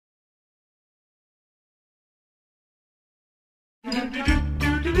Ladies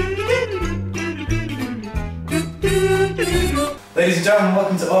and gentlemen,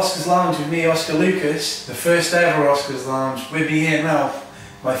 welcome to Oscar's Lounge with me, Oscar Lucas, the first ever Oscar's Lounge. With me here now,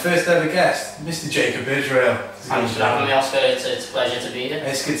 my first ever guest, Mr. Jacob Israel. Thanks for having me, Oscar. It's a pleasure to be here.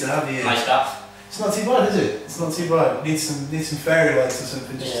 It's good to have you here. Nice gaff. It's not too bad, is it? It's not too bad. Need some fairy lights or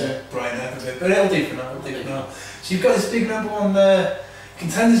something just to brighten it up a bit. But it'll do for now. It'll do for now. So you've got this big #1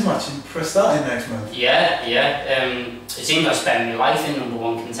 Contenders match in Prestatyn next month. Yeah. It seems I spent my life in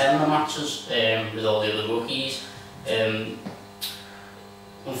 #1 Contender matches with all the other rookies.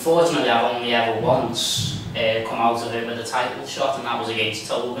 Unfortunately, I've only ever once come out of it with a title shot, and that was against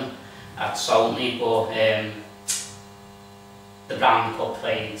Draven at Saltney. But the Brand Cup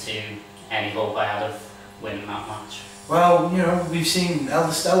played to any hope I had of winning that match. Well, you know, we've seen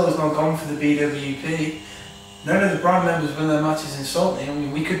Elder Stellar's now gone for the BWP. None of the Brand members win their matches in Saltney. I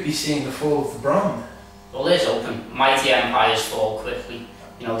mean, we could be seeing the fall of the Brand. Well, it's open. Mighty empires fall quickly.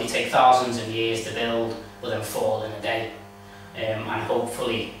 You know, they take thousands of years to build, but then fall in a day. And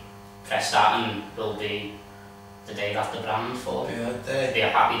hopefully, Prestatyn will be the day that the Brand fall. It'll be a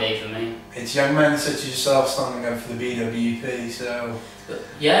happy day for me. It's young men such as yourself standing up for the BWP, so...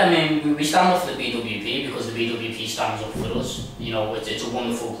 Yeah, I mean, we stand up for the BWP because the BWP stands up for us. You know, it's a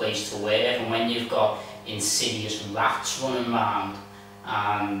wonderful place to work, and when you've got insidious rats running around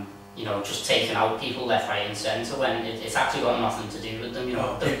and, you know, just taking out people left, right and centre, when it's actually got nothing to do with them, you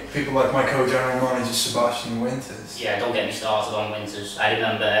know. People like my co-general manager Sebastian Winters. Yeah, don't get me started on Winters. I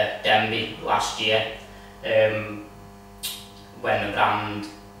remember Denby last year, when the Brand,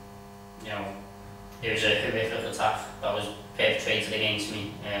 you know, it was a horrific attack that was perpetrated against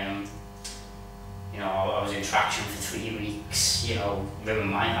me. You know, I was in traction for 3 weeks, you know,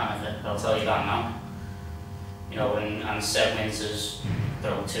 ruined my hand, I'll tell you that now. You know, and Seb Winters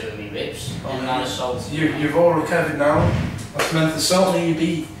broke 2 of my ribs on that assault. You've all recovered now. That's meant for Saltney you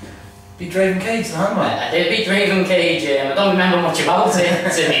beat Draven Cage, huh, man? I did beat Draven Cage. I don't remember much about it,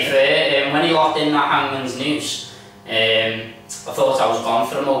 to be fair. When he locked in that hangman's noose, I thought I was gone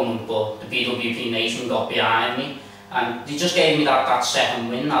for a moment, but the BWP Nation got behind me, and they just gave me that second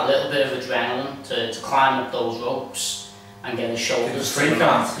win, that little bit of adrenaline to climb up those ropes and get his shoulders to the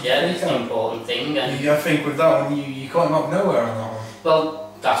mat. Yeah, it's an important thing. And I think with that one, you caught him up nowhere on that one.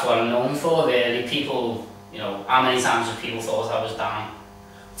 Well, that's what I'm known for, really. People, you know, how many times have people thought I was down?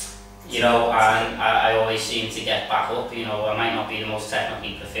 You know, and I always seem to get back up. You know, I might not be the most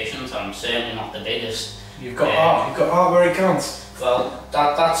technically proficient, I'm certainly not the biggest. You've got art where it counts. Well,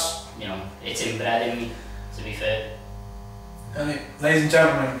 that's, you know, it's inbred in me, to be fair. Ladies and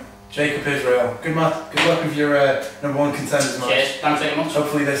gentlemen, Jacob Israel, good luck with your #1 Contenders match. Cheers, thanks very much.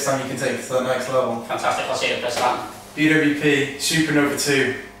 Hopefully this time you can take it to the next level. Fantastic, I'll see you at Prestatyn. BWP Super Nova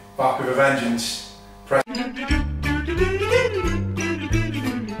 2, back with a vengeance.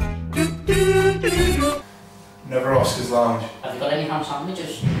 Never Oscar's Lounge. Have you got any ham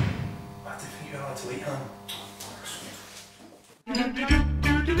sandwiches? I don't think you're allowed to eat ham.